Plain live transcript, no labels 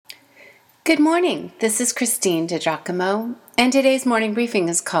Good morning. This is Christine DiGiacomo, and today's morning briefing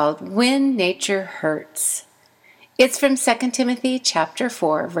is called When Nature Hurts. It's from 2 Timothy chapter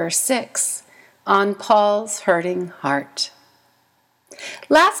 4, verse 6, on Paul's hurting heart.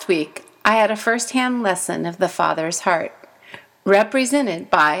 Last week, I had a first-hand lesson of the Father's heart, represented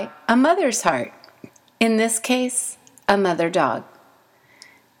by a mother's heart, in this case, a mother dog.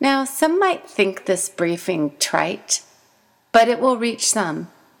 Now, some might think this briefing trite, but it will reach some.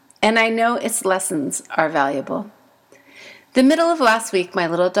 And I know its lessons are valuable. The middle of last week, my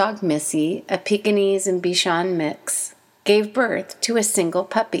little dog Missy, a Pekingese and Bichon mix, gave birth to a single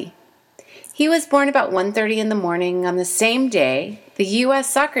puppy. He was born about 1:30 in the morning on the same day the U.S.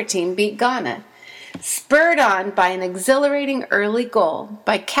 soccer team beat Ghana, spurred on by an exhilarating early goal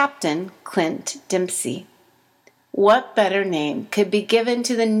by Captain Clint Dempsey. What better name could be given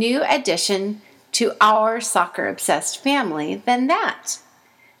to the new addition to our soccer-obsessed family than that?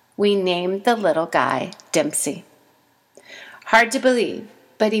 We named the little guy Dempsey. Hard to believe,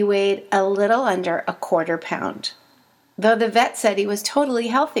 but he weighed a little under a quarter pound, though the vet said he was totally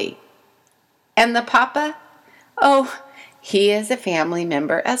healthy. And the papa? Oh, he is a family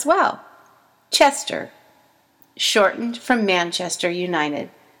member as well. Chester, shortened from Manchester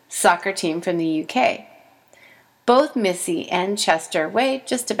United, soccer team from the UK. Both Missy and Chester weigh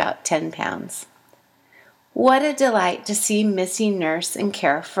just about 10 pounds. What a delight to see Missy nurse and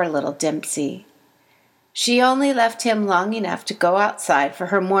care for little Dempsey. She only left him long enough to go outside for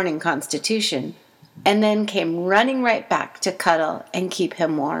her morning constitution, and then came running right back to cuddle and keep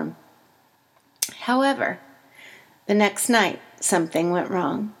him warm. However, the next night, something went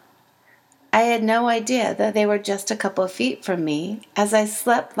wrong. I had no idea that they were just a couple of feet from me, as I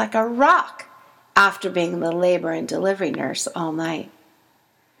slept like a rock after being the labor and delivery nurse all night.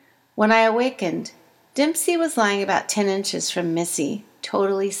 When I awakened, Dempsey was lying about 10 inches from Missy,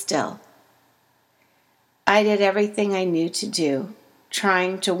 totally still. I did everything I knew to do,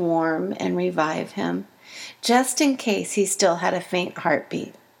 trying to warm and revive him, just in case he still had a faint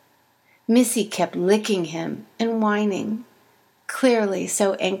heartbeat. Missy kept licking him and whining, clearly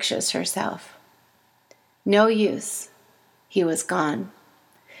so anxious herself. No use. He was gone.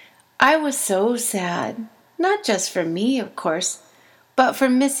 I was so sad, not just for me, of course, but for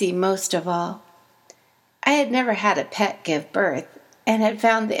Missy most of all. I had never had a pet give birth and had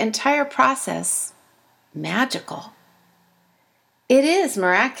found the entire process magical. It is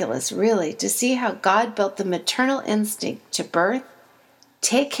miraculous, really, to see how God built the maternal instinct to birth,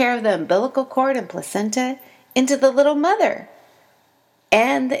 take care of the umbilical cord and placenta into the little mother,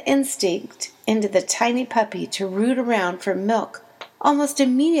 and the instinct into the tiny puppy to root around for milk almost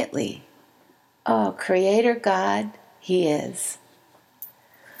immediately. Oh, Creator God, He is.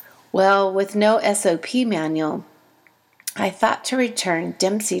 Well, with no SOP manual, I thought to return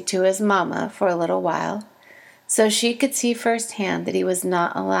Dempsey to his mama for a little while so she could see firsthand that he was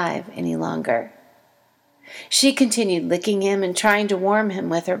not alive any longer. She continued licking him and trying to warm him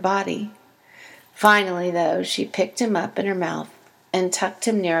with her body. Finally, though, she picked him up in her mouth and tucked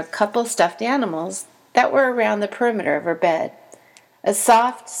him near a couple stuffed animals that were around the perimeter of her bed. A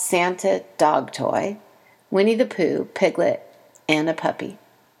soft Santa dog toy, Winnie the Pooh, Piglet, and a puppy.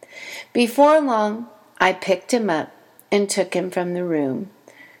 Before long, I picked him up and took him from the room,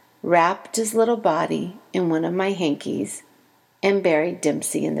 wrapped his little body in one of my hankies, and buried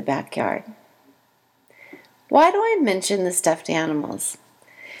Dempsey in the backyard. Why do I mention the stuffed animals?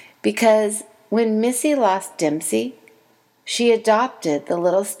 Because when Missy lost Dempsey, she adopted the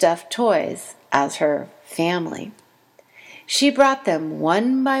little stuffed toys as her family. She brought them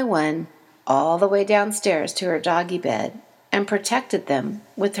one by one all the way downstairs to her doggy bed and protected them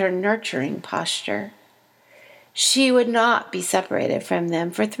with her nurturing posture. She would not be separated from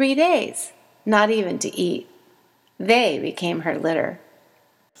them for 3 days, not even to eat. They became her litter.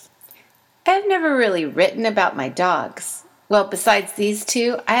 I've never really written about my dogs. Well, besides these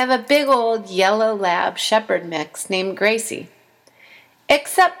two, I have a big old yellow lab shepherd mix named Gracie.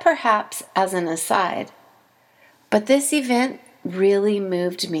 Except perhaps as an aside. But this event really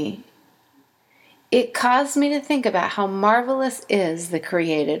moved me. It caused me to think about how marvelous is the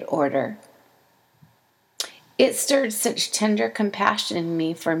created order. It stirred such tender compassion in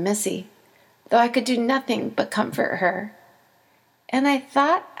me for Missy, though I could do nothing but comfort her. And I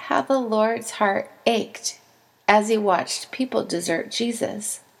thought how the Lord's heart ached as He watched people desert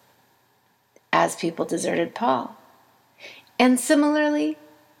Jesus, as people deserted Paul. And similarly,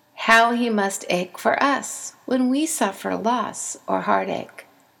 how He must ache for us when we suffer loss or heartache.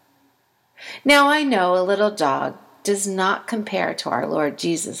 Now I know a little dog does not compare to our Lord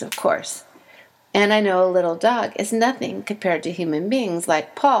Jesus, of course. And I know a little dog is nothing compared to human beings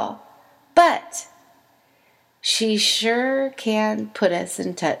like Paul, But she sure can put us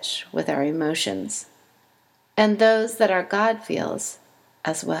in touch with our emotions and those that our God feels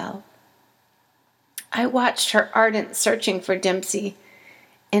as well. I watched her ardent searching for Dempsey,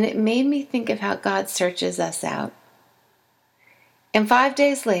 and it made me think of how God searches us out. And 5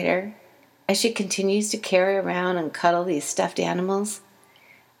 days later, as she continues to carry around and cuddle these stuffed animals,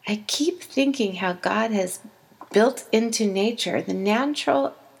 I keep thinking how God has built into nature the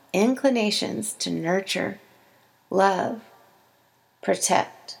natural inclinations to nurture, love,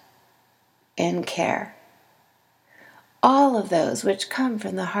 protect, and care. All of those which come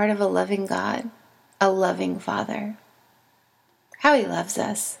from the heart of a loving God, a loving Father. How He loves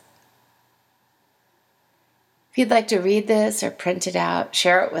us. If you'd like to read this or print it out,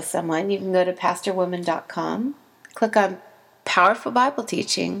 share it with someone, you can go to pastorwoman.com, click on Powerful Bible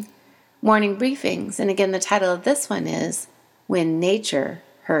Teaching, Morning Briefings, and again the title of this one is When Nature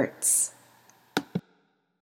Hurts.